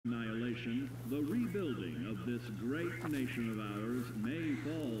annihilation, the rebuilding of this great nation of ours may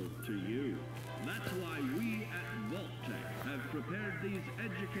fall to you. That's why we at Vault-Tec have prepared these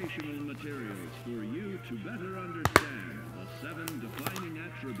educational materials for you to better understand the 7 defining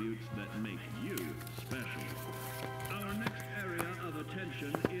attributes that make you special. Our next area of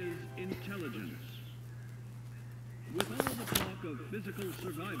attention is intelligence. With all the talk of physical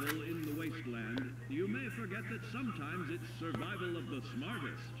survival in the wasteland, you may forget that sometimes it's survival of the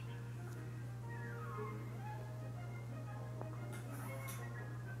smartest.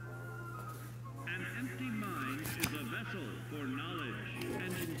 An empty mind is a vessel for knowledge,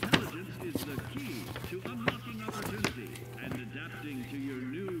 and intelligence is the key to unlocking opportunity and adapting to your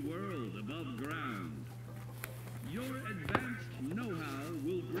new world above ground. Your advanced know-how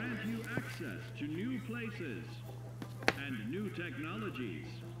will grant you access to new places and new technologies.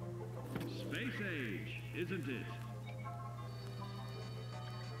 Space age, isn't it?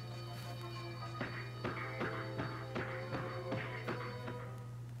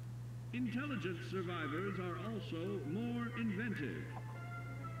 Intelligent survivors are also more inventive,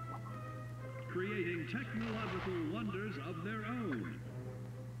 creating technological wonders of their own.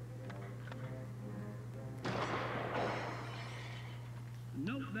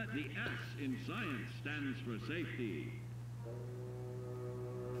 Note that the S in science stands for safety.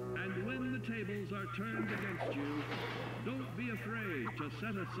 And when the tables are turned against you, don't be afraid to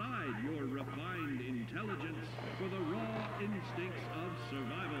set aside your refined intelligence for the raw instincts of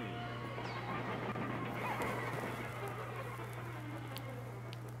survival.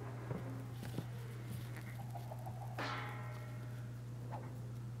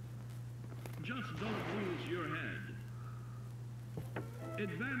 Just don't lose your head.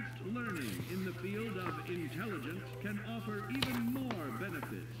 Advanced learning in the field of intelligence can offer even more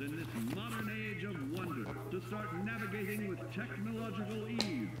benefits in this modern age of wonder to start navigating with technological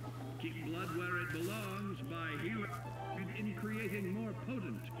ease. Keep blood where it belongs by healing in creating more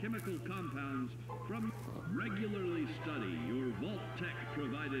potent chemical compounds from. Regularly study your Vault-Tec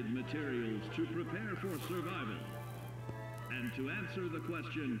provided materials to prepare for survival. And to answer the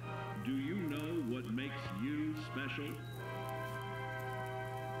question, do you know what makes you special?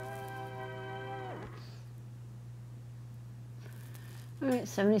 All right,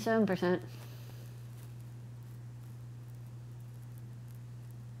 77%.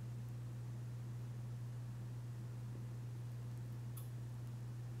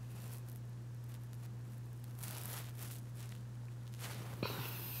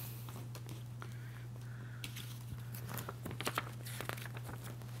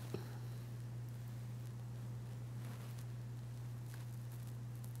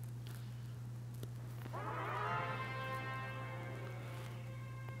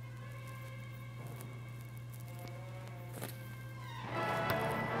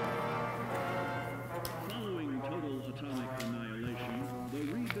 Atomic annihilation, the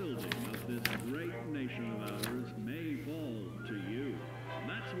rebuilding of this great nation of ours may fall to you.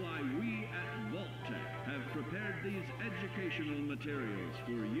 That's why we at Vault-Tec have prepared these educational materials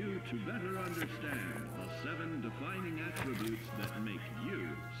for you to better understand the 7 defining attributes that make you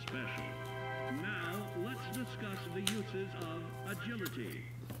special. Now, let's discuss the uses of agility.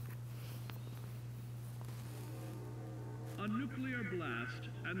 A nuclear blast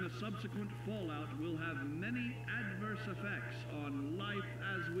and the subsequent fallout will have many adverse effects on life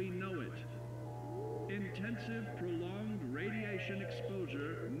as we know it. Intensive, prolonged radiation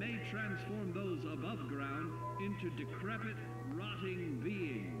exposure may transform those above ground into decrepit, rotting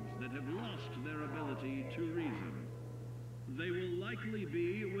beings that have lost their ability to reason. They will likely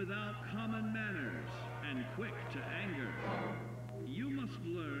be without common manners and quick to anger. You must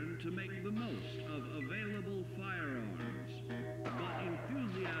learn to make the most of available firearms, but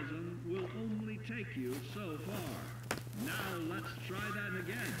enthusiasm will only take you so far. Now let's try that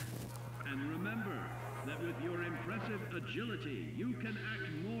again. And remember that with your impressive agility, you can act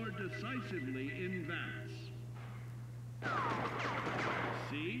more decisively in vats.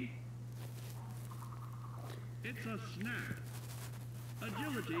 See? It's a snap.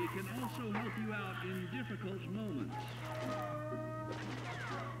 Agility can also help you out in difficult moments.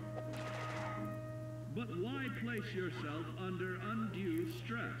 But why place yourself under undue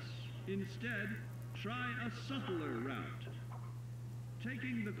stress? Instead, try a subtler route.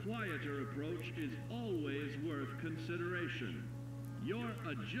 Taking the quieter approach is always worth consideration. Your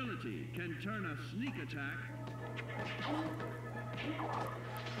agility can turn a sneak attack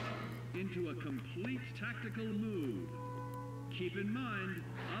into a complete tactical move. Keep in mind,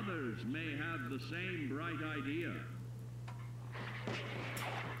 others may have the same bright idea.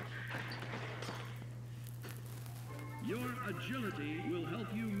 Your agility will help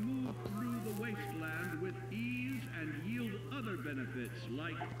you move benefits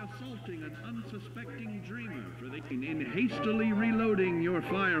like assaulting an unsuspecting dreamer for the in hastily reloading your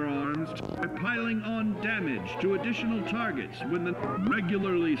firearms by piling on damage to additional targets when the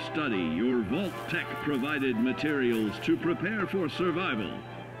regularly study your Vault-Tec provided materials to prepare for survival.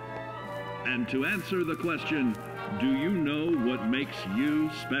 And to answer the question, do you know what makes you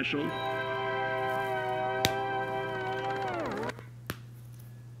special?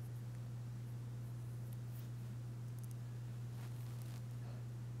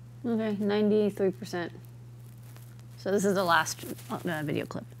 Okay, 93%. So this is the last video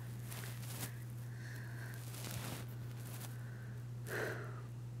clip.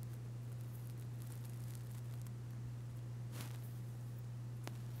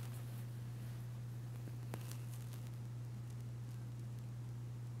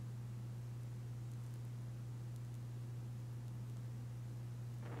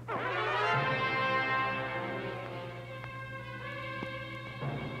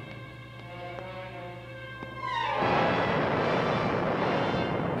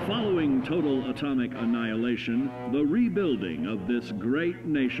 Following total atomic annihilation, the rebuilding of this great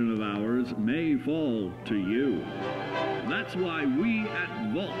nation of ours may fall to you. That's why we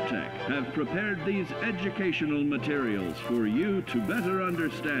at Vault-Tec have prepared these educational materials for you to better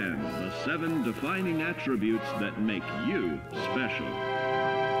understand the 7 defining attributes that make you special.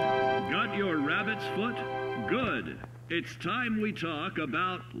 Got your rabbit's foot? Good. It's time we talk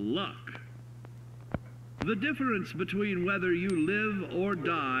about luck. The difference between whether you live or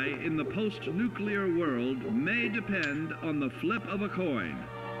die in the post-nuclear world may depend on the flip of a coin.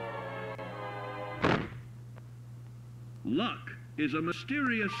 Luck is a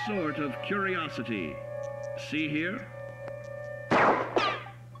mysterious sort of curiosity. See here? A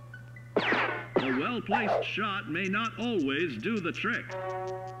well-placed shot may not always do the trick.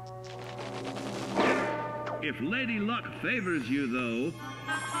 If Lady Luck favors you, though,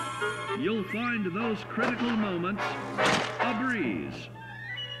 you'll find those critical moments a breeze.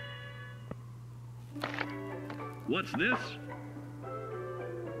 What's this?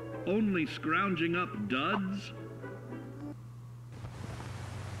 Only scrounging up duds?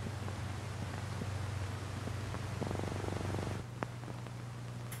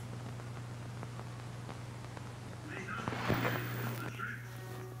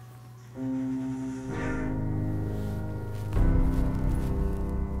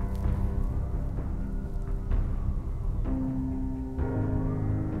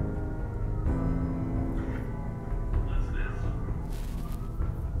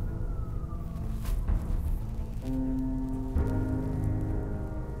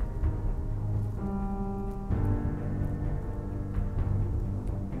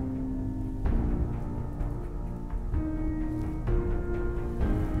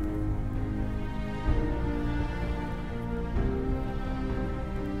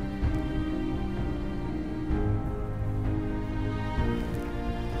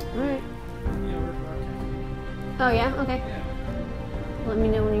 Oh yeah? Okay. Yeah. Let me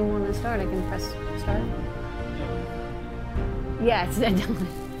know when you want to start. I can press start. Yeah, it's done.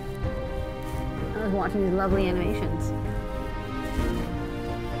 I was watching these lovely animations.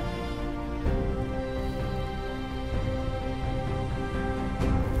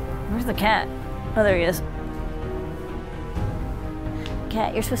 Where's the cat? Oh, there he is.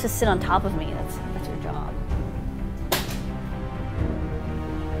 Cat, you're supposed to sit on top of me. That's your job.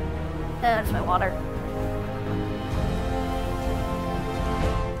 That's my water.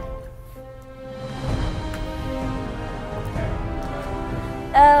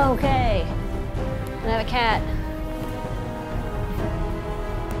 Okay. And I have a cat.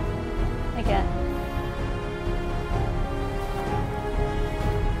 Hey, cat.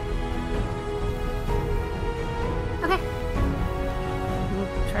 Okay. We'll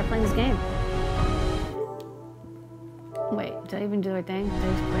try playing this game. Wait, did I even do the right thing? Did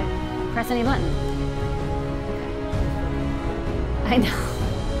I just quit? Press any button. Okay. I know.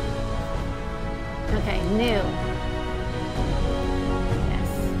 Okay, new.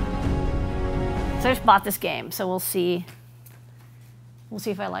 So I just bought this game, so we'll see. We'll see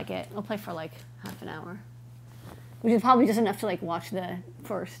if I like it. I'll play for like half an hour, which is probably just enough to like watch the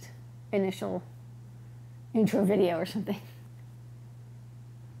first initial intro video or something.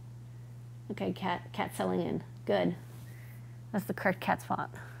 Okay, cat selling in. Good. That's the correct cat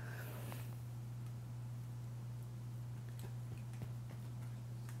spot.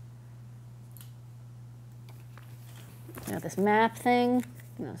 Got this map thing.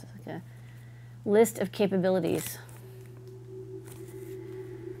 No, this is like a list of capabilities.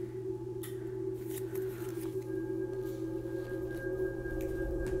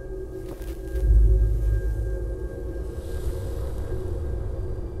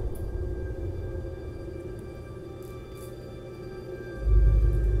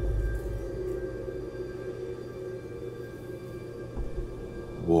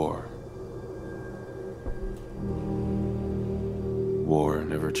 war. War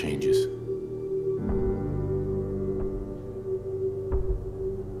never changes.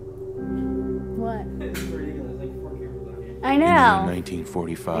 What? It's ridiculous, like 4 cameras on here. I In the year know.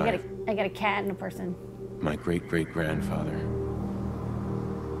 1945, I got a cat and a person. my great-great-grandfather,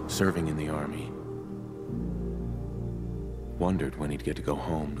 serving in the army, wondered when he'd get to go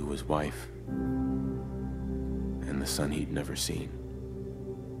home to his wife and the son he'd never seen.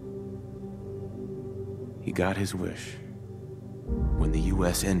 He got his wish when the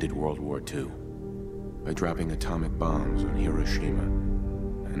US ended World War II by dropping atomic bombs on Hiroshima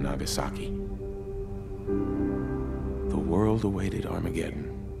and Nagasaki. The world awaited Armageddon.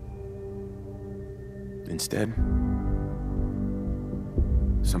 Instead,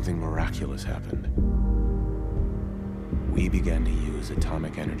 something miraculous happened. We began to use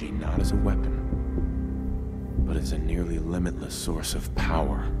atomic energy not as a weapon, but as a nearly limitless source of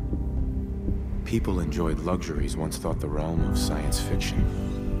power. People enjoyed luxuries once thought the realm of science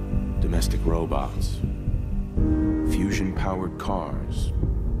fiction. Domestic robots, fusion-powered cars,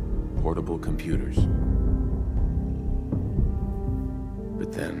 portable computers.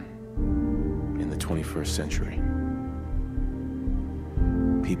 But then, in the 21st century,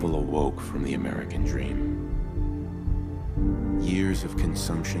 people awoke from the American dream. Years of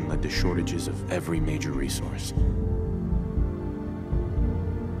consumption led to shortages of every major resource.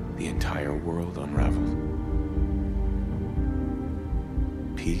 The entire world unraveled.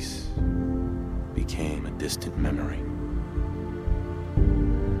 Peace became a distant memory.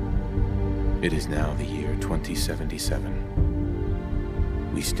 It is now the year 2077.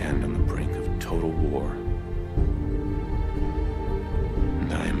 We stand on the brink of total war.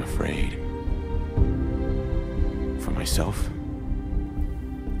 And I am afraid. For myself,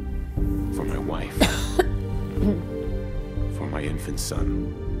 for my wife, for my infant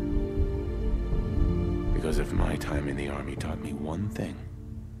son. Because if my time in the army taught me one thing,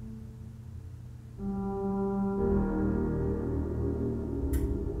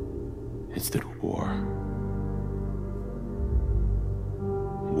 it's that war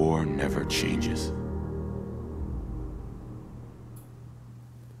never changes.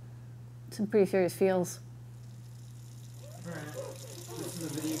 Some pretty serious feels. Alright. This is a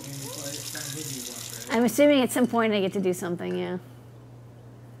video game, so it's kind of maybe you watch, right? I'm assuming at some point I get to do something, yeah.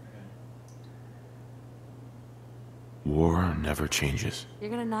 War never changes. You're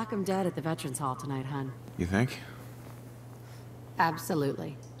gonna knock him dead at the Veterans Hall tonight, hon. You think?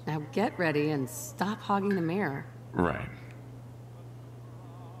 Absolutely. Now get ready and stop hogging the mirror. Right.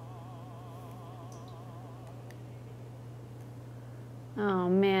 Oh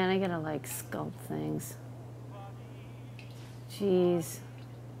man, I gotta like sculpt things. Jeez.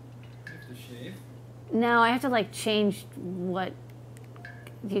 You have to shave? No, I have to like change what.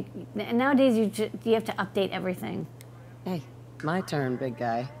 Nowadays you have to update everything. Hey, my turn, big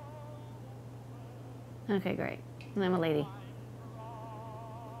guy. Okay, great. And I'm a lady.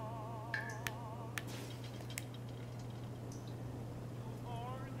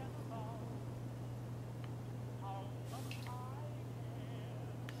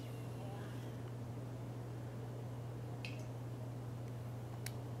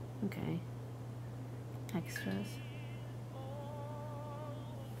 Okay. Extras.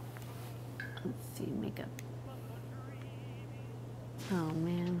 Let's see, makeup. Oh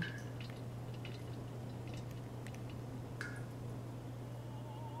man.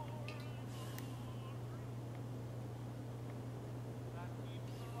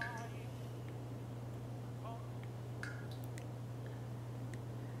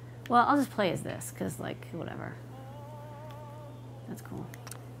 Well, I'll just play as this, because, like, whatever. That's cool.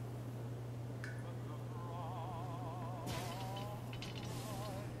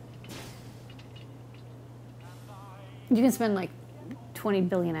 You can spend, like, 20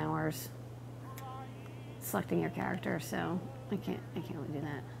 billion hours selecting your character, so I can't really do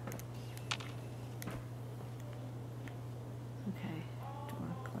that. Okay,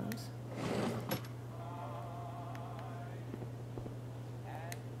 door close.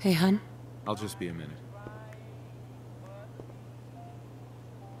 Hey, hun. I'll just be a minute.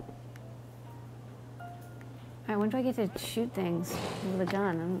 Alright, when do I get to shoot things with a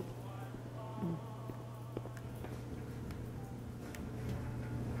gun?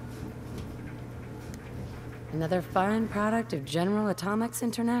 Another fine product of General Atomics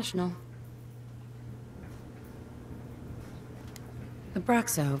International. The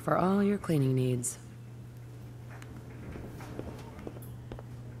Braxo for all your cleaning needs.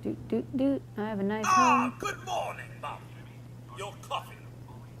 Doot, doot, doot. I have a nice home. Good morning, Mum. Your coffee.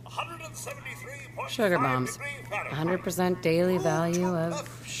 130 Sugar bombs. 100% daily value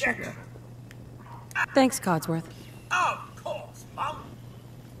of sugar. Thanks, Codsworth. Of course, Mum.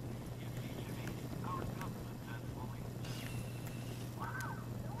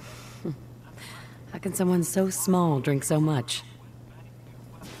 How can someone so small drink so much?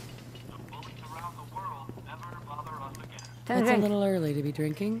 It's a little early to be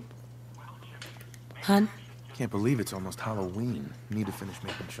drinking. Hun? Can't believe it's almost Halloween. Need to finish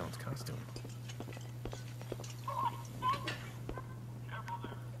making Sean's costume.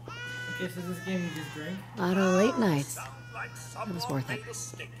 Okay, so this game you just drink? A lot of late nights. It was worth it.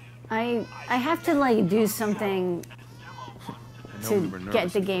 I have to like do something I know to we were get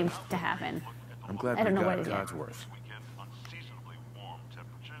nervous the at game first. to happen. I'm glad I don't we know what got it is yet. Codsworth.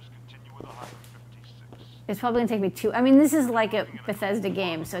 It's probably gonna take me two. I mean, this is like a Bethesda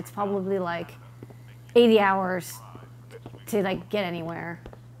game, so it's probably like 80 hours to like get anywhere.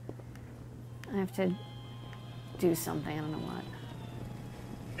 I have to do something. I don't know what.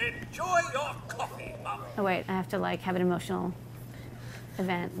 Enjoy your coffee, Mum. Oh wait, I have to like have an emotional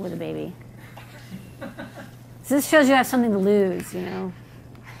event with a baby. So this shows you have something to lose, you know.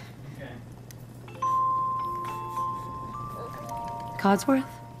 Okay. Codsworth?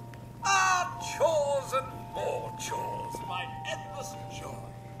 Ah, chores and more chores, my endless joy.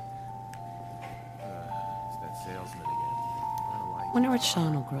 It's that salesman again. I don't know why he's- Wonder what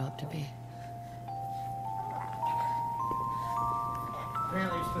Sean will grow up to be.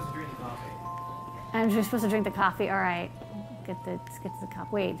 Apparently you're supposed to drink the coffee. I'm just supposed to drink the coffee. All right, let's get to the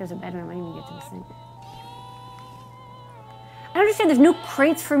cup. Wait, there's a bedroom. I didn't even get to this thing. I don't understand. There's no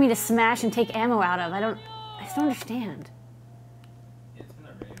crates for me to smash and take ammo out of. I just don't understand. Yeah, it's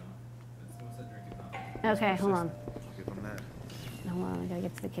not radio. It's supposed to drink the coffee. Okay, hold on. I'll give him that. Hold on, I gotta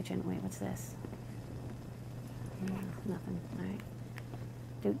get to the kitchen. Wait, what's this? No, nothing. All right.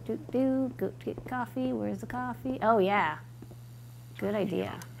 Go get coffee. Where's the coffee? Oh yeah. Good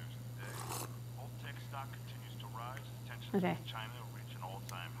idea. Okay.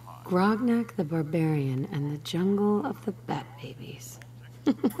 Grognak the Barbarian and the Jungle of the Bat Babies.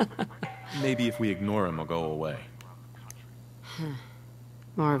 Maybe if we ignore him, he'll go away.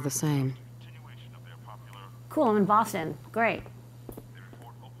 More of the same. Cool, I'm in Boston. Great.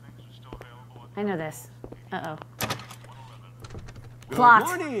 I know this. Uh-oh. Good Plot.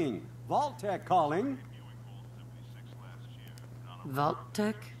 morning. Vault-Tec calling.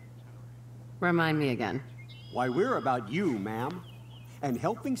 Vault-Tec? Remind me again. Why, we're about you, ma'am, and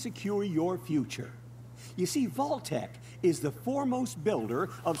helping secure your future. You see, Vault-Tec is the foremost builder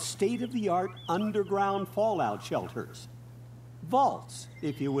of state-of-the-art underground fallout shelters. Vaults,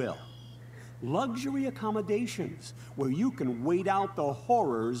 if you will. Luxury accommodations where you can wait out the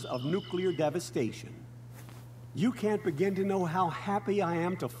horrors of nuclear devastation. You can't begin to know how happy I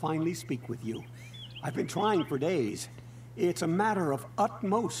am to finally speak with you. I've been trying for days. It's a matter of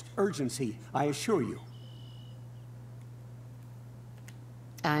utmost urgency, I assure you.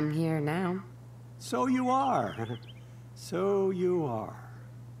 I'm here now. So you are. So you are.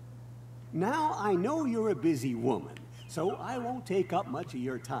 Now, I know you're a busy woman, so I won't take up much of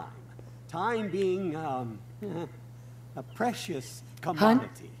your time. Time being, a precious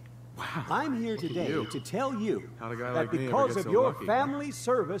commodity. Wow. I'm here Look at today you. to tell you How'd a guy that like me ever because get of so your lucky, huh? family's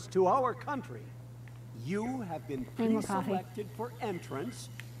service to our country, you have been more coffee. pre-selected for entrance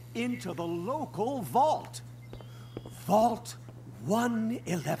into the local vault. Vault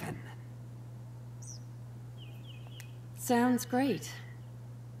 111. Sounds great.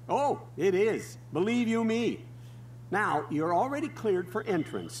 Oh, it is. Believe you me. Now, you're already cleared for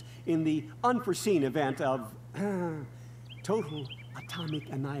entrance in the unforeseen event of total atomic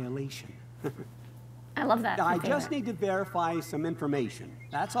annihilation. I love that. I My just favorite. need to verify some information.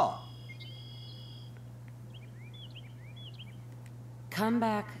 That's all. Come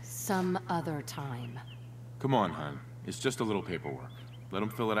back some other time. Come on, hon. It's just a little paperwork. Let him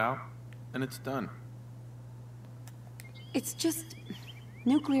fill it out, and it's done. It's just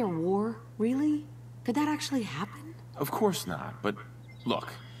nuclear war, really? Could that actually happen? Of course not, but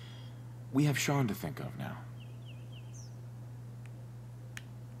look, we have Sean to think of now.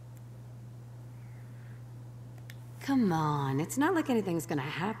 Come on, it's not like anything's gonna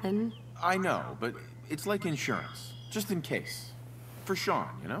happen. I know, but it's like insurance, just in case. For Sean,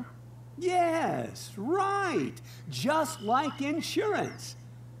 you know? Yes, right. Just like insurance.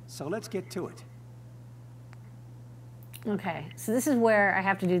 So let's get to it. Okay, so this is where I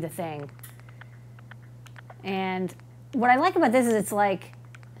have to do the thing. And what I like about this is it's just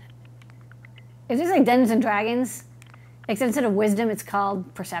like Dungeons and Dragons, except instead of wisdom, it's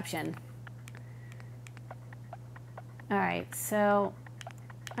called perception. All right, so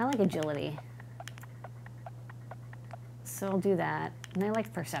I like agility. So I'll do that. And I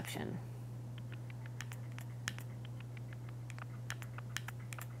like perception.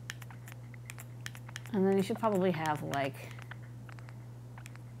 And then you should probably have like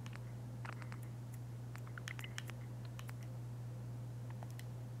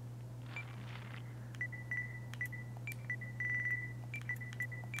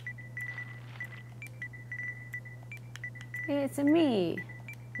it's a me,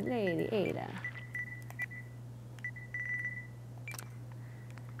 ladyada.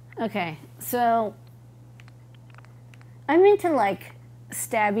 Okay, so I'm into like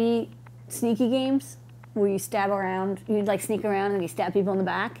stabby, sneaky games where you stab around, you like sneak around and you stab people in the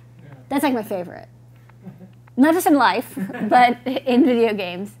back. Yeah. That's like my favorite. Not just in life, but in video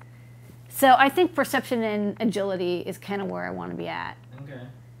games. So I think perception and agility is kind of where I want to be at. Okay.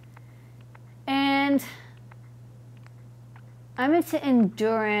 And I'm into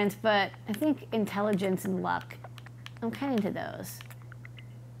endurance, but I think intelligence and luck, I'm kind of into those.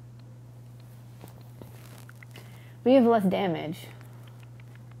 We have less damage.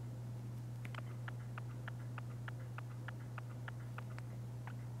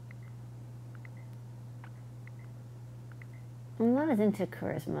 I'm not as into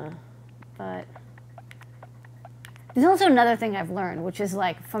charisma, but there's also another thing I've learned, which is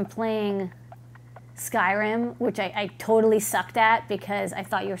like from playing Skyrim, which I totally sucked at because I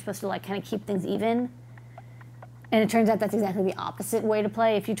thought you were supposed to like kind of keep things even. And it turns out that's exactly the opposite way to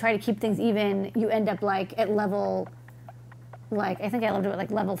play. If you try to keep things even, you end up like at level, like I think I loved it at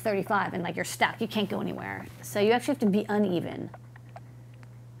like level 35 and like you're stuck, you can't go anywhere. So you actually have to be uneven.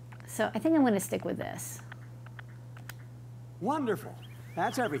 So I think I'm gonna stick with this. Wonderful.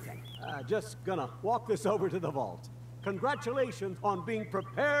 That's everything. Just gonna walk this over to the vault. Congratulations on being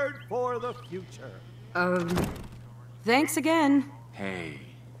prepared for the future. Thanks again. Hey,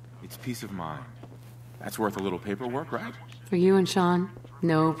 it's peace of mind. That's worth a little paperwork, right? For you and Sean,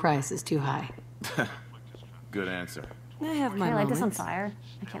 no price is too high. Good answer. I have my Can I light moments. this on fire?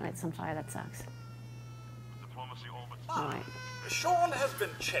 I can't light this on fire, that sucks. Alright. Sean has been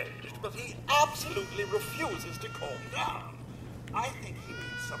changed, but he absolutely refuses to calm down. I think he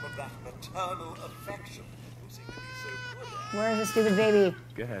needs some of that maternal affection you seem to be so good at. Where is the stupid baby?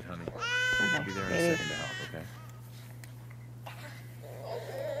 Go ahead, honey. Okay, I'll be there in baby. a second to help, okay?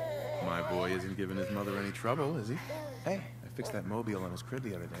 My boy isn't giving his mother any trouble, is he? Hey, I fixed that mobile on his crib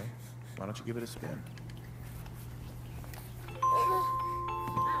the other day. Why don't you give it a spin?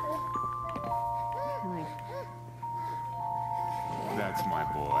 That's my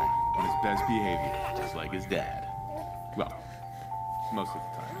boy, on his best behavior, just like his dad. Well, most of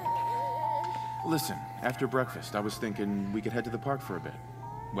the time. Listen, after breakfast, I was thinking we could head to the park for a bit.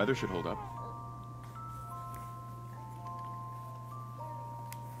 Weather should hold up.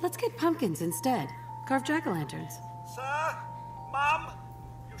 Let's get pumpkins instead. Carve jack-o'-lanterns. Sir, Mum,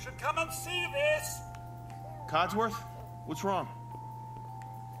 you should come and see this. Codsworth, what's wrong?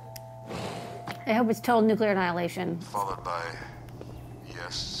 I hope it's total nuclear annihilation. Followed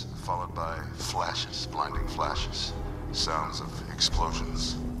by flashes, blinding flashes. Sounds of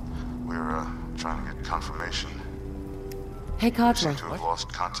explosions. We're trying to get confirmation. Hey, We seem Codsworth. to have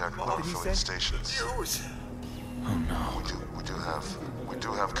lost contact with our did he affiliate say? stations. News. Oh no. We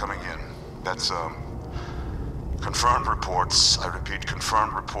do have coming in. That's confirmed reports. I repeat,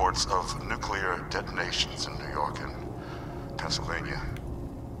 confirmed reports of nuclear detonations in New York and Pennsylvania.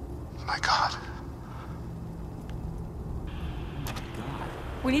 My God.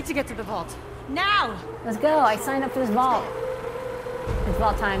 We need to get to the vault. Now! Let's go, I signed up for this vault. It's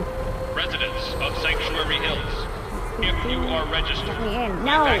vault time. Residents of Sanctuary Hills, if you are registered, Let me in.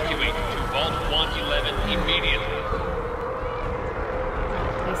 No! evacuate to Vault 111 immediately.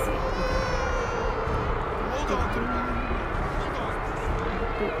 I see.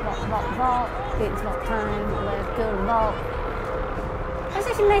 Vault. It's vault time. Let's go to the vault. That's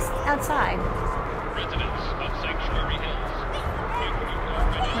actually nice outside. Residents of Sanctuary Hills, if you are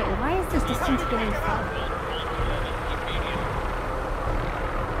registered, Wait, why is the distance getting far? Vault 111 immediately.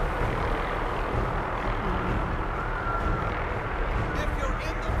 If you're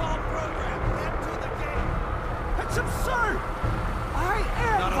in the vault program, get to the gate. That's absurd! I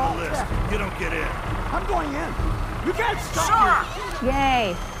am Not on vault the list. tech. You don't get in. I'm going in. You can't stop me!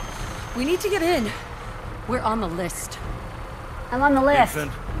 Yay! We need to get in. We're on the list. I'm on the list.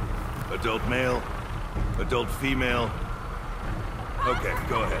 Infant, adult male, adult female. Okay,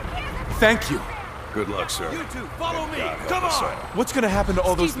 go ahead. Thank you. Good luck, sir. You two, follow me. God help Come us on. all. What's gonna happen to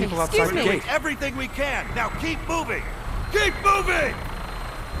all those Excuse me, people outside the excuse me. gate? Everything we can. Now keep moving. Keep moving.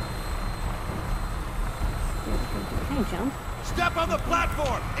 Can I jump? Step on the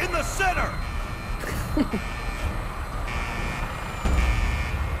platform, in the center!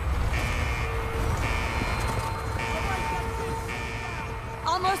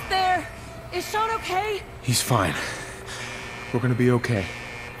 Almost there. Is Sean okay? He's fine. We're gonna be okay.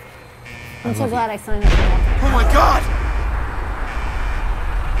 I'm so glad I signed up for that. Oh my god!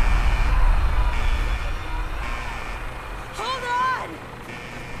 Hold on!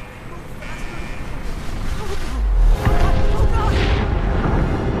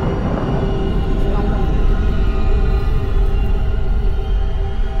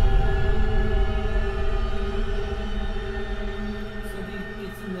 So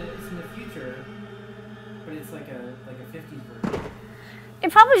it's in the future, but it's like a 50s version.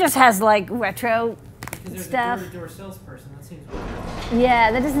 It probably just has like retro Because there's stuff. a door-to-door salesperson. That seems weird.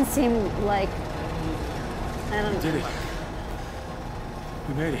 Yeah, that doesn't seem like. I don't know. Did it.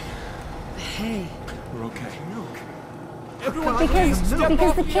 We made it. Hey. We're okay.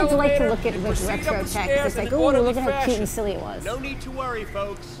 Because the kids like to look at like retro tech. It's like, oh, look at how cute and silly it was. No need to worry,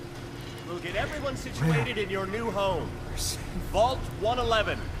 folks. We'll get everyone situated in your new home. Vault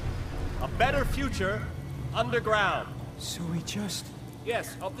 111. A better future underground. So we just...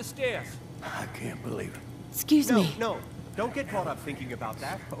 Yes, up the stairs. I can't believe it. Excuse me. No, don't get caught up thinking about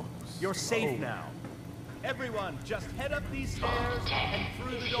that. You're safe now. Everyone, just head up these stairs and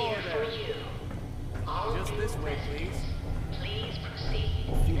through the door there. Just this way, please. Please proceed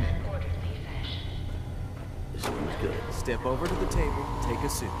in an orderly fashion. This one's good. Step over to the table, take a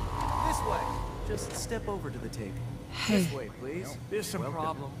suit. This way. Just step over to the table. Hey. This way, please. There's some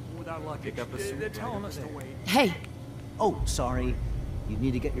problem with our luggage. Pick up a suit. They're telling us to wait. Hey. Oh, sorry. You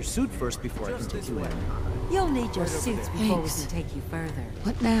need to get your suit first before I can take you in. You'll need your suits before we Thanks. can take you further.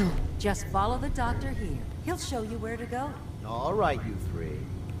 What now? Just follow the doctor here. He'll show you where to go. All right, you three.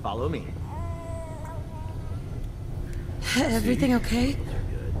 Follow me. Everything okay?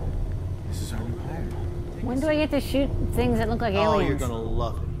 This is our new home. When do I get to shoot things that look like Oh, aliens? you're gonna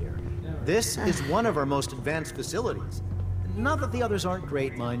love it here. This is one of our most advanced facilities. Not that the others aren't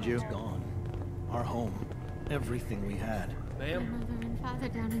great, mind you. Gone. Our home. Everything we had. Ma'am? Mother and father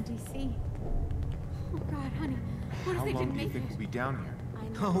down in D.C. Oh God, honey, what How if they long didn't do you make think it? we'll be down here?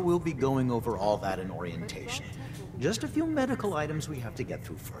 Oh, we'll be going over all that in orientation. Just a few medical items we have to get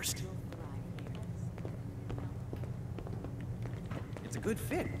through first. It's a good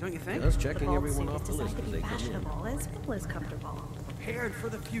fit, don't you think? Just checking everyone off the list Designed to as be they come in. fashionable as well as comfortable. Prepared for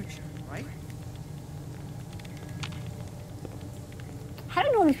the future, right? How do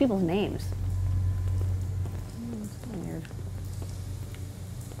you know all these people's names? It's weird.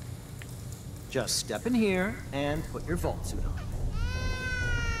 Just step in here and put your vault suit on.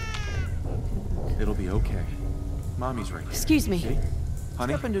 It'll be okay. Mommy's right here. Excuse me. See?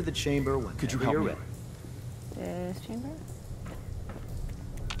 Honey? Step into the chamber whenever Could you help you're me? ready. This chamber?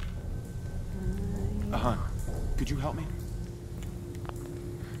 Hon, could you help me?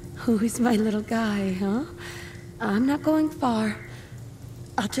 Who's my little guy, huh? I'm not going far.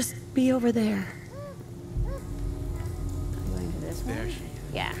 I'll just be over there. I'm going to this one? There she is.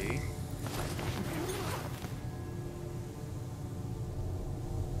 Yeah. See?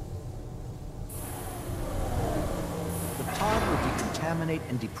 The pod will decontaminate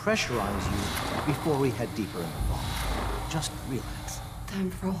and depressurize you before we head deeper in the vault. Just relax. Time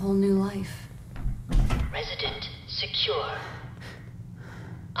for a whole new life. Resident secure.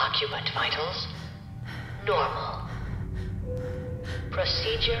 Occupant vitals normal.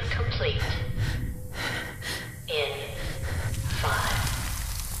 Procedure complete. In 5,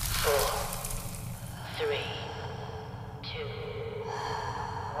 4, 3, 2,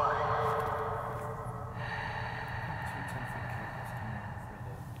 1.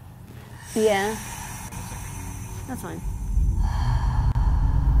 Yeah. That's fine.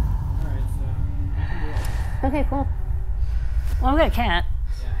 Alright, so I can do it. Okay, cool. Well, I've got a cat.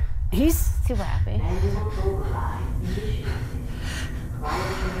 He's super happy.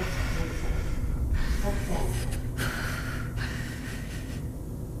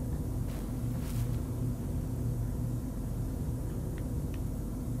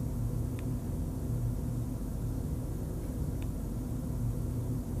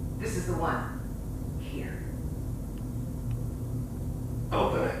 This is the one. Here.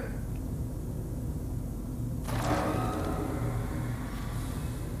 Open it.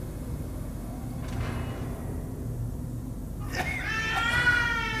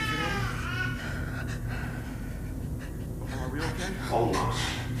 Are we okay? Almost.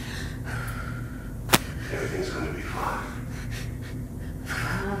 Everything's gonna be fine.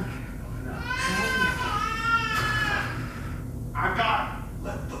 I got it.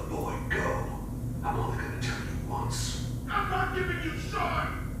 Let the boy go.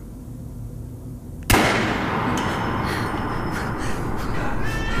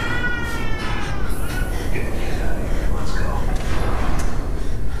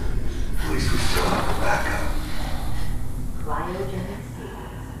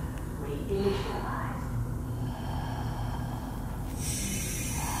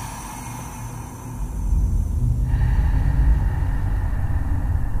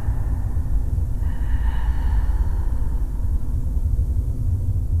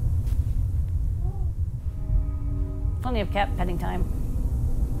 cat petting time.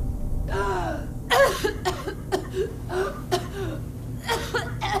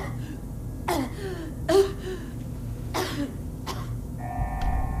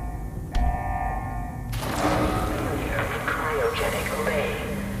 Cryogenic array.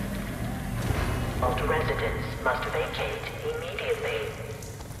 All residents must vacate immediately.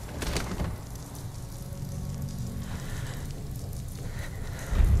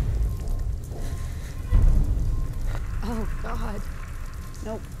 Oh, God.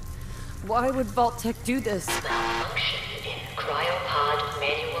 Nope. Why would Vault-Tec do this? Malfunction in cryopod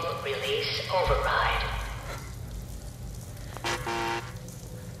manual release override.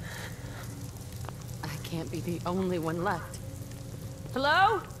 I can't be the only one left.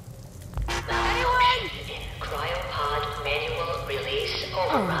 Hello? Malfunction in cryopod manual release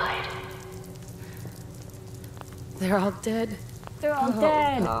override. They're all dead. They're all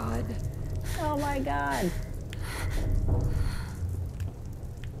dead. God. Oh my God.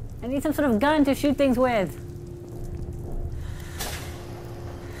 I need some sort of gun to shoot things with.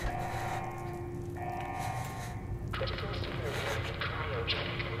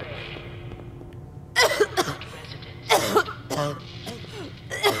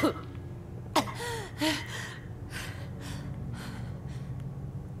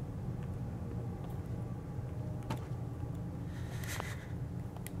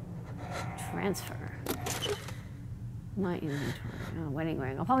 Transfer. My inventory. Oh, wedding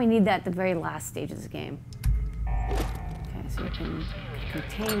ring. I'll probably need that at the very last stage of this game. Okay, so we can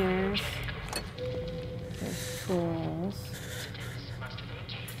containers. There's tools.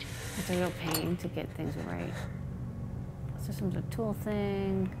 It's a real pain to get things right. Systems a tool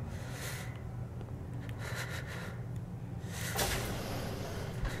thing.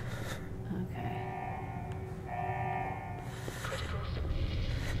 Okay.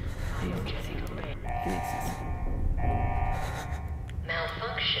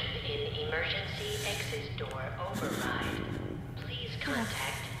 Malfunction in emergency exit door override. Please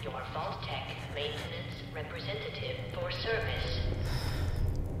contact your Vault-Tec maintenance representative for service.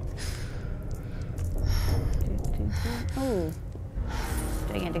 Oh,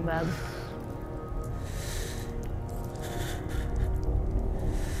 gigantic bug.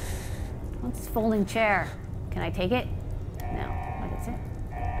 What's this folding chair? Can I take it? No, I can sit.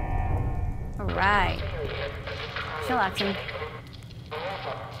 All right. Chillaxing.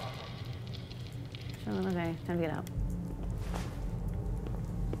 Okay, time to get out.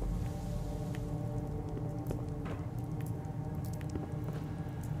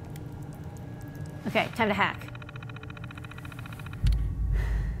 Okay, time to hack.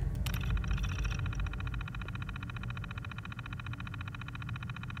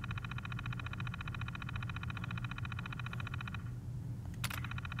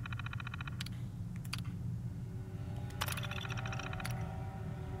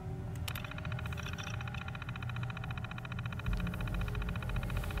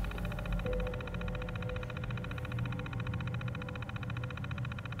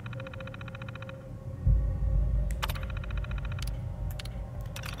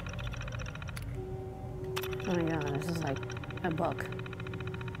 Oh my God, this is like a book.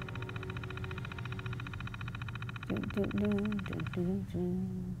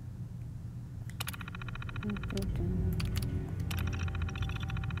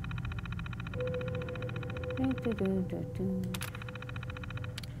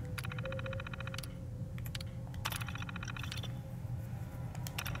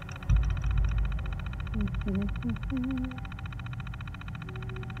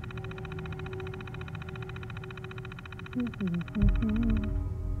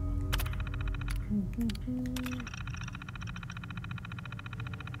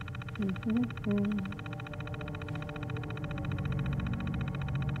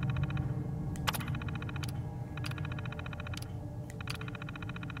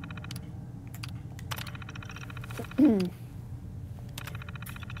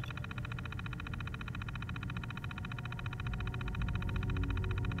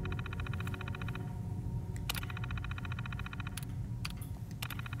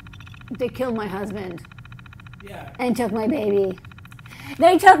 They killed my husband. Yeah. And took my baby.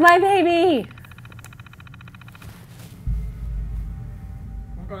 They took my baby!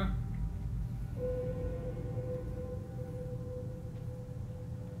 Okay.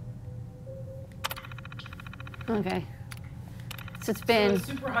 Okay. So it's been... So it's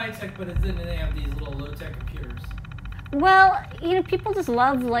super high tech, but it didn't have these little low tech computers. Well, you know, people just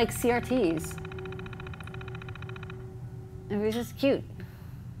love, like, CRTs. It was just cute.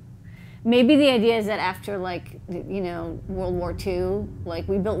 Maybe the idea is that after, like, you know, World War II, like,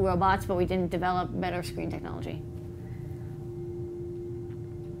 we built robots, but we didn't develop better screen technology.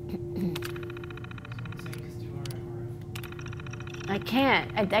 I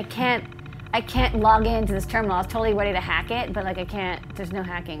can't. I can't log into this terminal. I was totally ready to hack it, but like I can't. There's no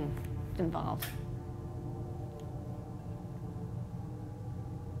hacking involved.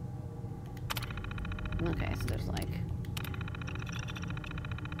 Okay, so there's like.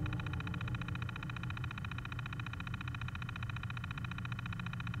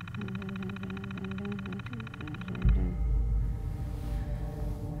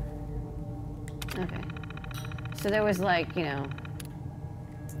 Okay. So there was like, you know.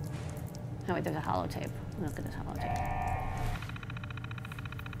 Oh wait, there's a holotape. Look at this holotape.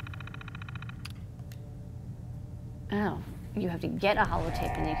 Oh, you have to get a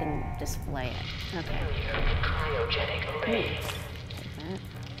holotape and you can display it. Okay. Cryogenic array.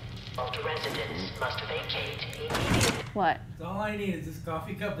 Vault residents must vacate immediately. What? All I need is this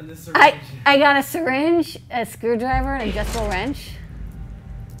coffee cup and this syringe. I got a syringe, a screwdriver, an adjustable wrench.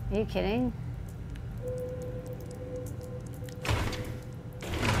 Are you kidding?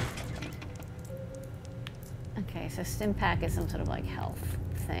 Okay, so Stimpack is some sort of like health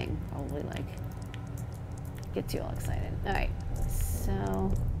thing. Probably like gets you all excited. Alright,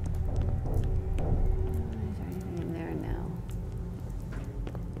 so is there anything in there now?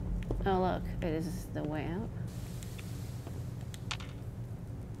 Oh look, it is the way out.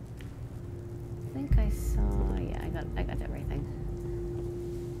 I think I saw, yeah, I got everything.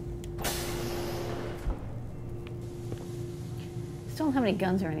 Still don't have any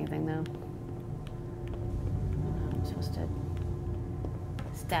guns or anything though. I'm supposed to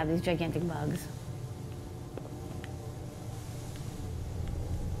stab these gigantic bugs.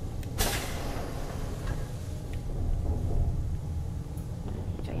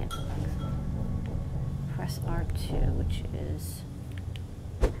 Gigantic bugs. Press R2, which is...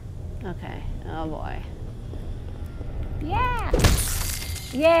 Okay. Oh boy. Yeah!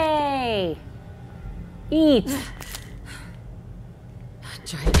 Yay! Eat!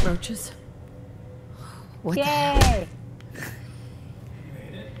 Giant roaches? What the hell? Yay!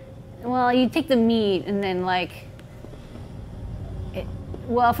 Well, you take the meat and then like,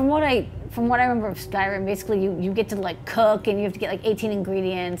 well, from what I remember of Skyrim, basically you get to like cook and you have to get like 18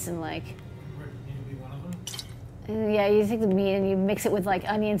 ingredients and like. And yeah, you take the meat and you mix it with like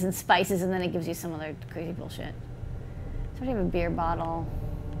onions and spices and then it gives you some other crazy bullshit. So we have a beer bottle.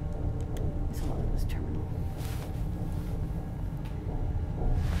 Let's hold on to this terminal.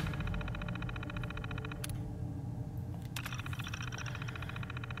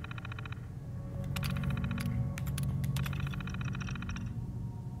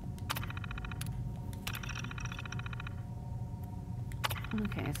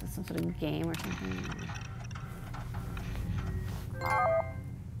 Okay, so some sort of game or something.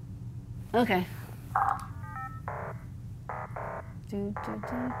 Okay.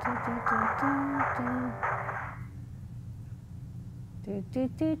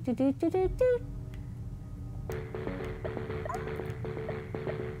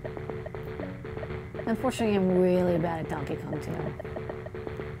 Unfortunately, I'm really bad at Donkey Kong 2.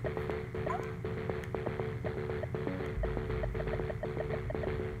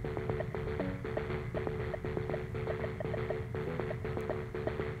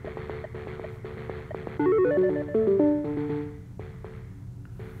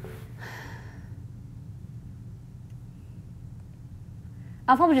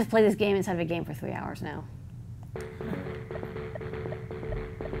 I'll probably just play this game inside of a game for 3 hours now.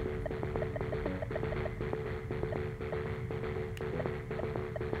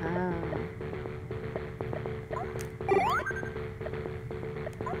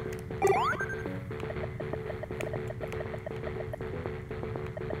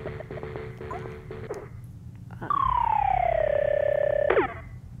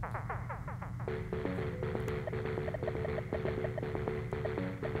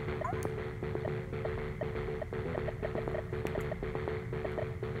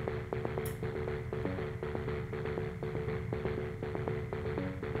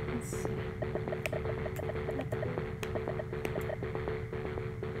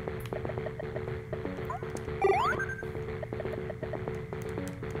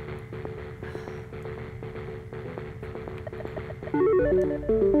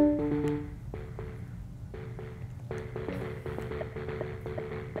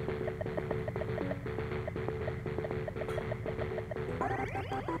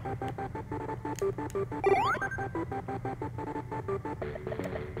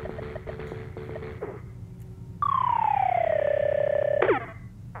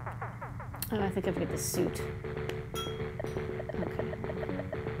 Oh, I think I have to get the suit. Okay.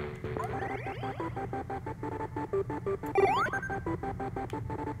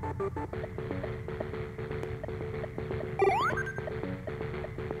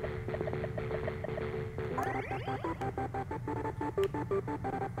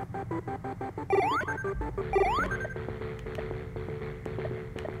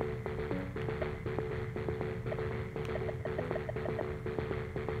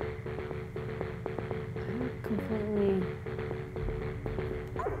 Completely.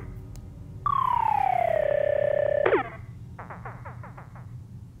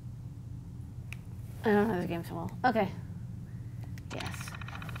 I don't know the game so well. Okay. Yes.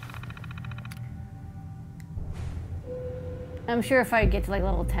 I'm sure if I get to like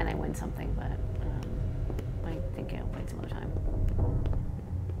level 10, I win something, but I think I'll wait some other time.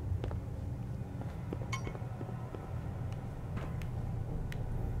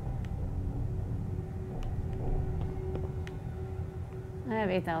 I have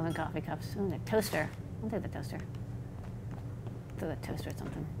 8,000 coffee cups. Ooh, the toaster. I'll take the toaster. Throw the toaster at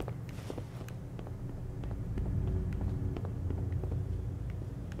something.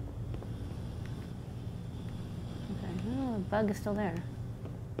 Okay. Oh, the bug is still there.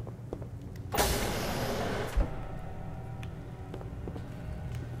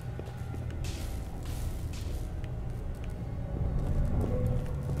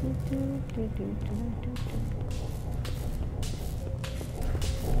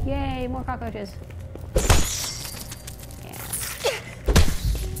 Yay, more cockroaches. Yeah.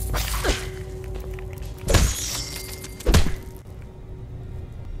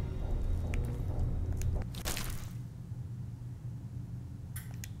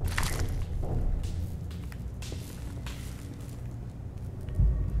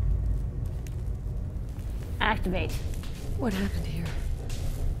 Activate. What happened here?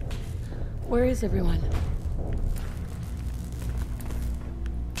 Where is everyone?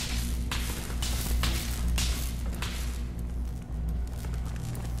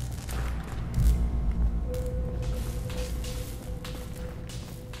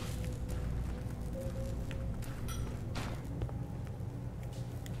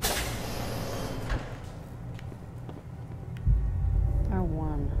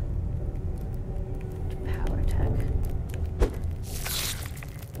 R1. Power tech.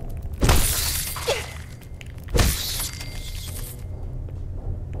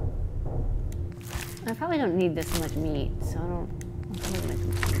 I probably don't need this much meat, so I'll probably make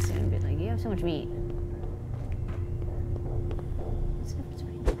them pretty soon be like, you have so much meat.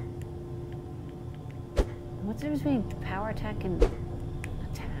 What's the difference between power attack and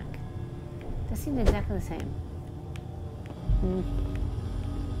attack? They seem exactly the same.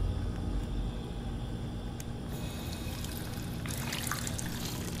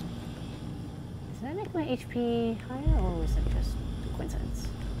 Does that make my HP higher, or was it just a coincidence?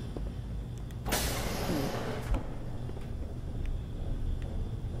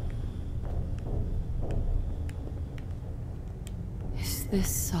 Is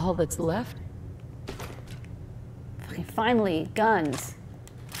this all that's left? Fucking finally, guns.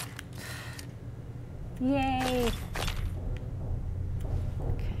 Yay.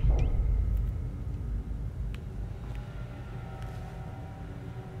 Okay.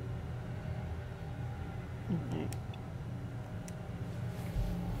 Okay.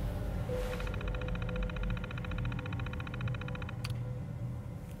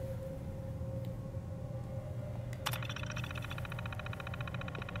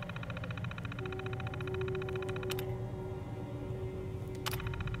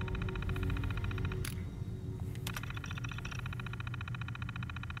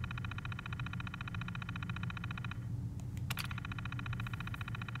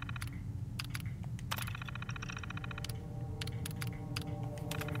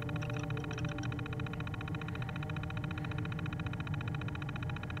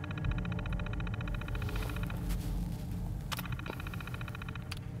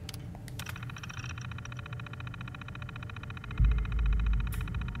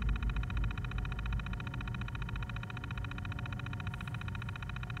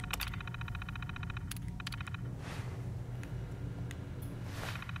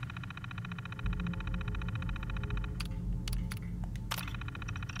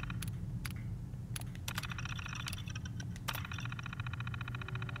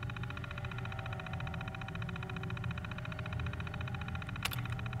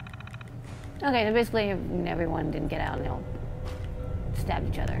 Okay, so basically everyone didn't get out and they all stabbed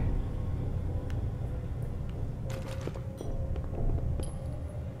each other.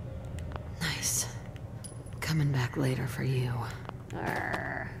 Nice. Coming back later for you.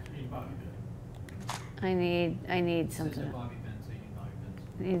 Arr. You need bobby pin. I need something. It says bobby pin, so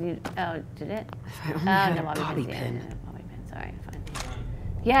you need bobby pins. Oh, did it? If I only Oh, had no a bobby bobby pins. pin. Yeah, no bobby pins. All right, fine.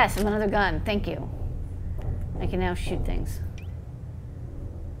 Yes, another gun. Thank you. I can now shoot things.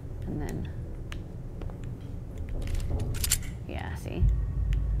 And then... Yeah, see?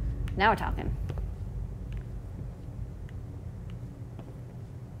 Now we're talking.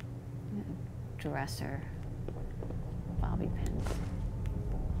 Dresser. Bobby pins.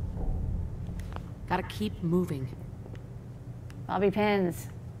 Gotta keep moving. Bobby pins.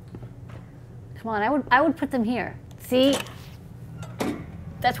 Come on, I would put them here. See?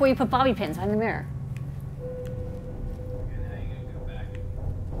 That's where you put bobby pins, behind the mirror.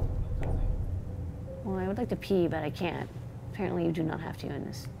 Well, I would like to pee, but I can't. Apparently you do not have to in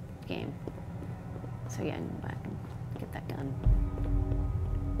this game. So yeah, I can go back and get that gun.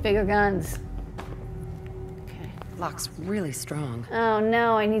 Bigger guns. Okay. Lock's really strong. Oh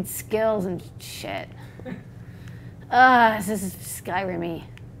no, I need skills and shit. This is Skyrim-y.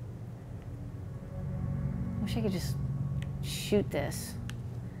 Wish I could just shoot this.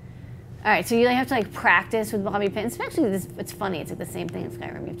 Alright, so you have to like practice with bobby pins. Actually, it's funny. It's like the same thing in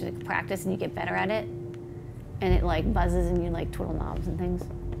Skyrim. You have to like practice and you get better at it. And it like buzzes and you like twiddle knobs and things.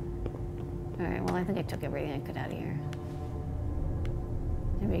 Alright, well I think I took everything I could out of here.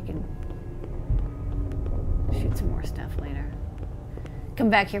 Maybe I can shoot some more stuff later.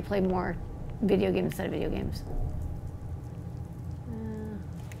 Come back here, play more video games instead of video games.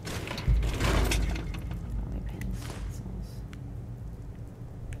 Bobby pins, pencils.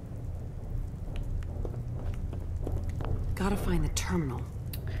 Gotta find the terminal.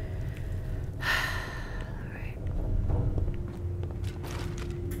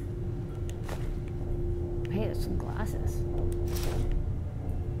 Hey, there's some glasses.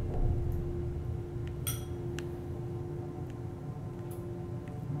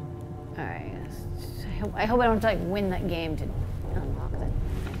 Alright, I hope I don't have to like win that game to unlock that.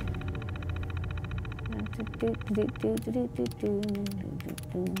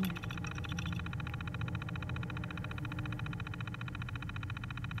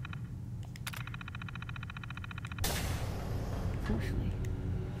 Actually.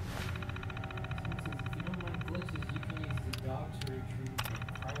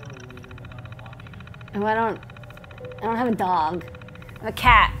 Oh, I don't have a dog. I have a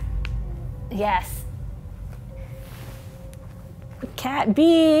cat. Yes. Cat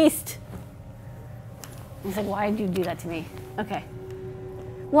beast. He's like, why did you do that to me? Okay.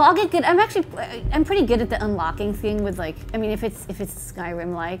 Well, I'll get good. I'm pretty good at the unlocking thing with like, I mean, if it's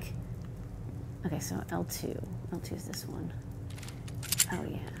Skyrim-like. Okay, so L2. L2 is this one. Oh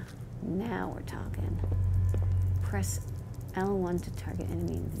yeah. Now we're talking. Press L1 to target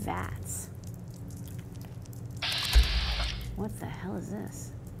enemy VATS. What the hell is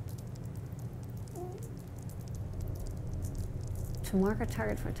this? To mark a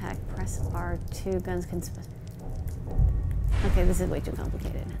target for attack, press R2. Guns can... Okay, this is way too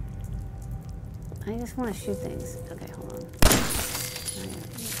complicated. I just want to shoot things. Okay, hold on.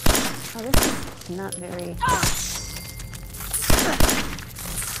 Oh, this is not very...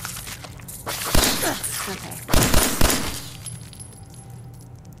 Okay.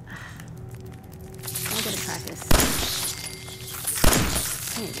 I'm gonna practice.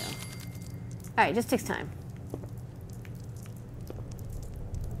 There you go. Alright, just takes time.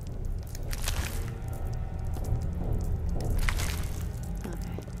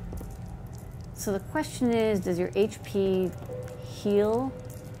 Okay. So the question is, does your HP heal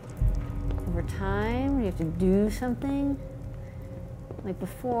over time? Do you have to do something? Like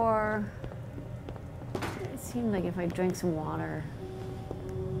before, it seemed like if I drank some water.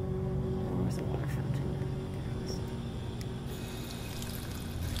 Where's the water fountain?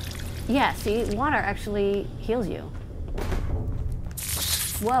 Yeah, see, water actually heals you.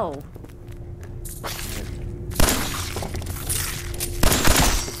 Whoa.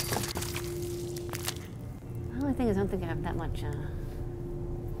 The only thing is, I don't think I have that much.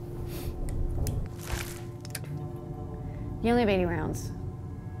 You only have 80 rounds.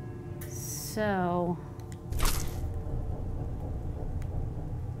 So...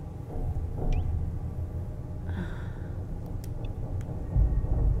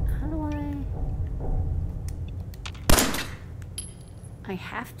 how do I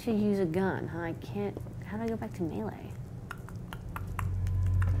have to use a gun, huh? I can't... How do I go back to melee?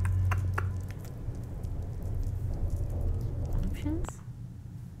 Options?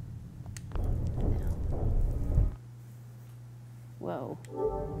 Whoa,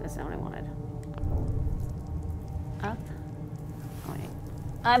 that's not what I wanted. Up. Oh, wait.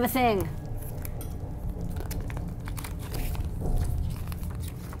 I have a thing.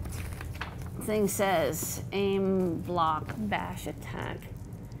 The thing says aim, block, bash, attack.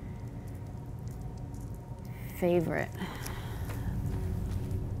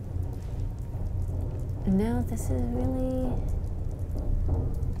 No, this is really...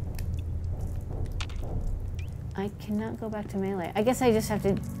 I cannot go back to melee. I guess I just have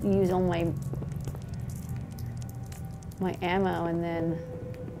to use all my ammo and then...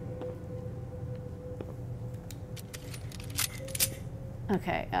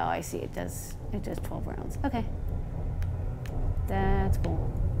 Okay, oh, I see, it does 12 rounds. Okay. That's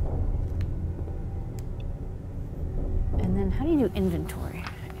cool. And then how do you do inventory?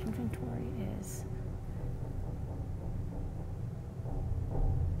 Inventory is...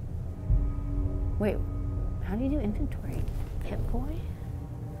 Wait, how do you do inventory? Pip-Boy?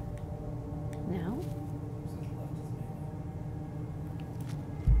 No?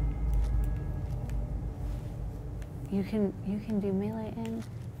 You can do melee and...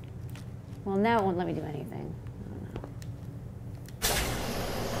 Well, now it won't let me do anything. I don't know.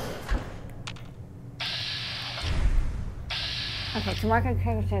 Okay, to mark a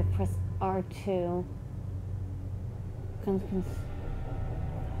character, press R2.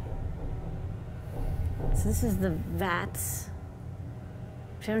 So this is the VATS,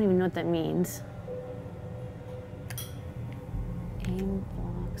 which I don't even know what that means. Aim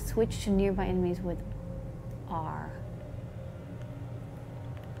block. Switch to nearby enemies with R.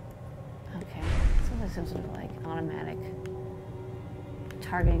 Okay, so like some sort of like automatic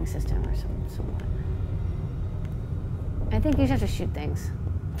targeting system or somewhat. I think you just have to shoot things.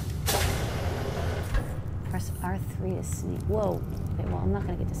 Press R3 to sneak. Whoa. Okay, well, I'm not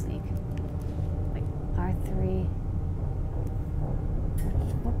gonna get to sneak. Wait, R3.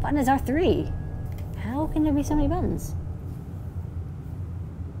 What button is R3? How can there be so many buttons?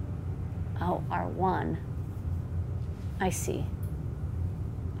 Oh, R1. I see.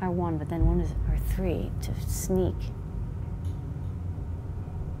 R1, but then one is R3 to sneak.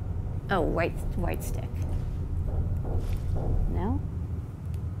 Oh, right stick. No?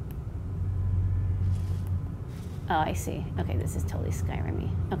 Oh, I see. Okay, this is totally Skyrim-y.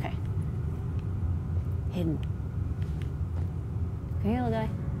 Okay. Hidden. Come here, little guy.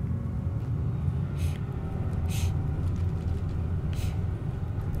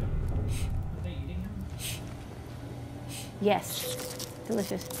 Yes.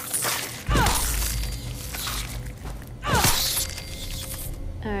 Delicious.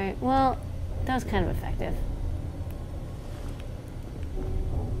 Alright, well, that was kind of effective.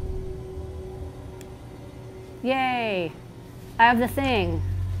 Yay! I have the thing.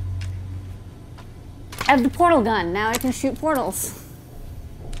 I have the portal gun. Now I can shoot portals.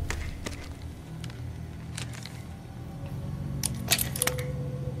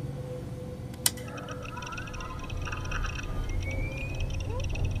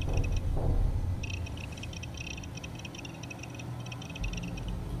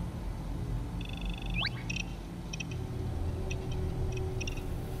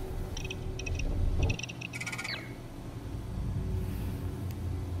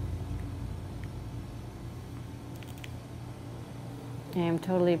 I am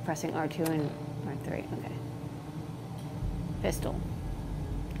totally pressing R2 and R3. Okay. Pistol.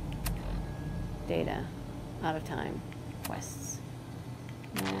 Data. Out of time. Quests.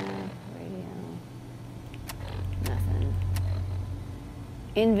 Radio. Nothing.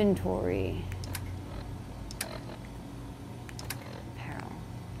 Inventory. Apparel.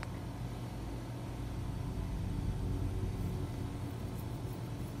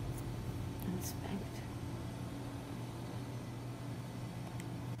 Inspect.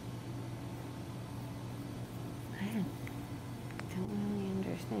 Don't really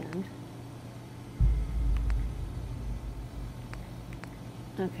understand.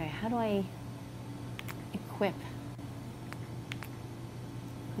 Okay, how do I equip?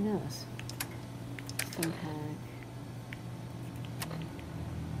 Who knows? Stim pack.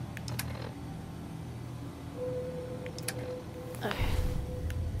 Okay.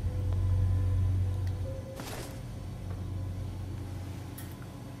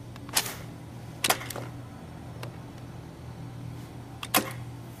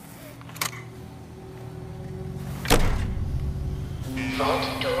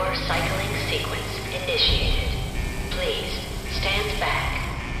 Vault door cycling sequence initiated. Please stand back.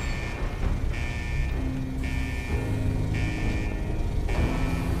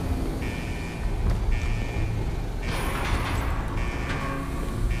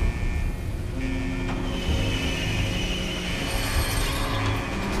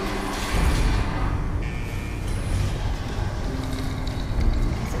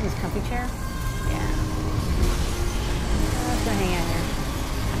 Is it this comfy chair? Yeah. Let's go hang out here.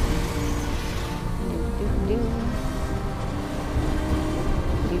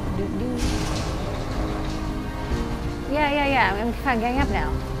 Yeah. I'm kind of getting up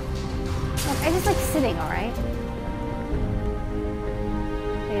now. Look, I just like sitting, alright?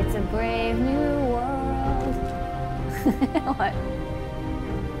 It's a brave new world. What?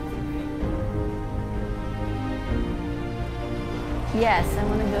 Yes, I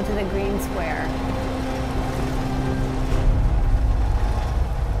want to go to the green square.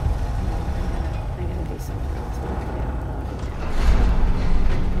 I'm gonna do something else.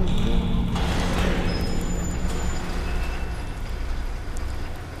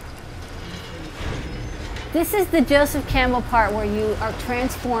 This is the Joseph Campbell part where you are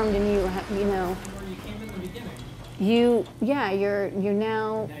transformed and you know. Where you came in the beginning. You're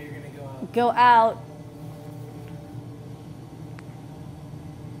now. Now you're gonna go out.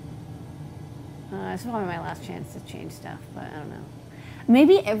 This is probably my last chance to change stuff, but I don't know.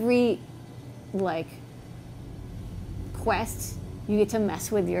 Maybe every, like, quest, you get to mess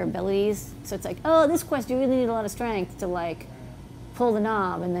with your abilities. So it's like, oh, this quest, you really need a lot of strength to, like, pull the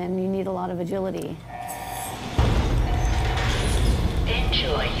knob, and then you need a lot of agility.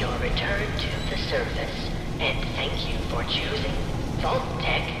 Enjoy your return to the service, and thank you for choosing Vault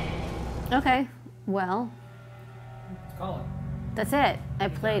Tech. Okay, well. Let's call it. That's it. I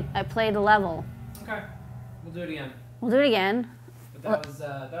played a level. Okay, we'll do it again. We'll do it again. But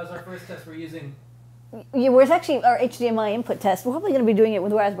that was our first test we're using. Yeah, where's actually our HDMI input test. We're probably going to be doing it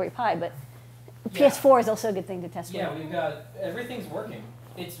with Raspberry Pi, but PS4 is also a good thing to test with. Yeah, we've got everything's working.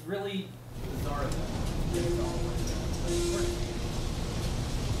 It's really bizarre though. It's all working.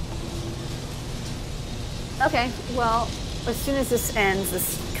 Okay, well, as soon as this ends,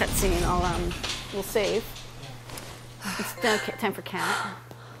 this cutscene, we'll save. It's now time for Cat.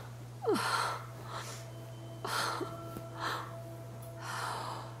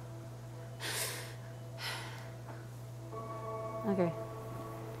 Okay,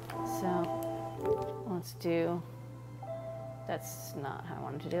 so let's do. That's not how I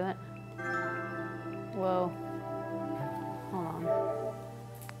wanted to do it. Whoa. Hold on.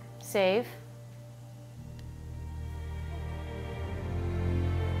 Save.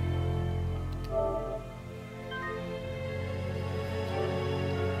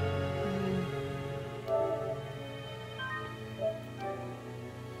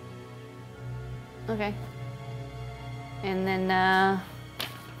 Okay. And then,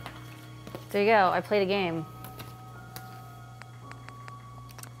 there you go. I played a game.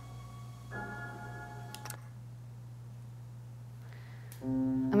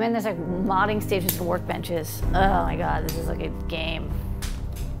 I'm in this like modding stages for workbenches. Oh my god, this is like a game.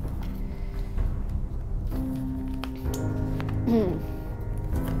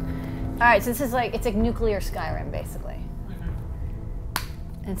 All right, so this is like, it's like nuclear Skyrim basically.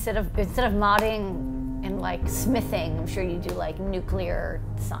 Instead of modding and like smithing, I'm sure you do like nuclear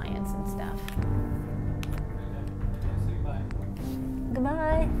science and stuff. Goodbye.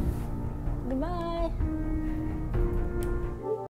 Goodbye. Goodbye.